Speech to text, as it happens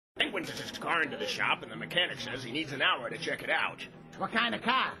Penguin takes his car into the shop, and the mechanic says he needs an hour to check it out. What kind of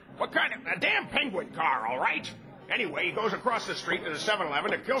car? What kind of... A damn Penguin car, all right? Anyway, he goes across the street to the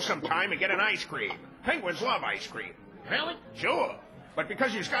 7-Eleven to kill some time and get an ice cream. Penguins love ice cream. Really? Sure. But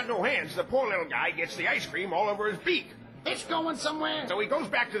because he's got no hands, the poor little guy gets the ice cream all over his beak. It's going somewhere. So he goes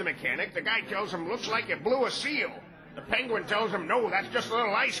back to the mechanic. The guy tells him, looks like you blew a seal. The Penguin tells him, no, that's just a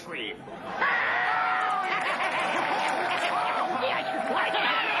little ice cream.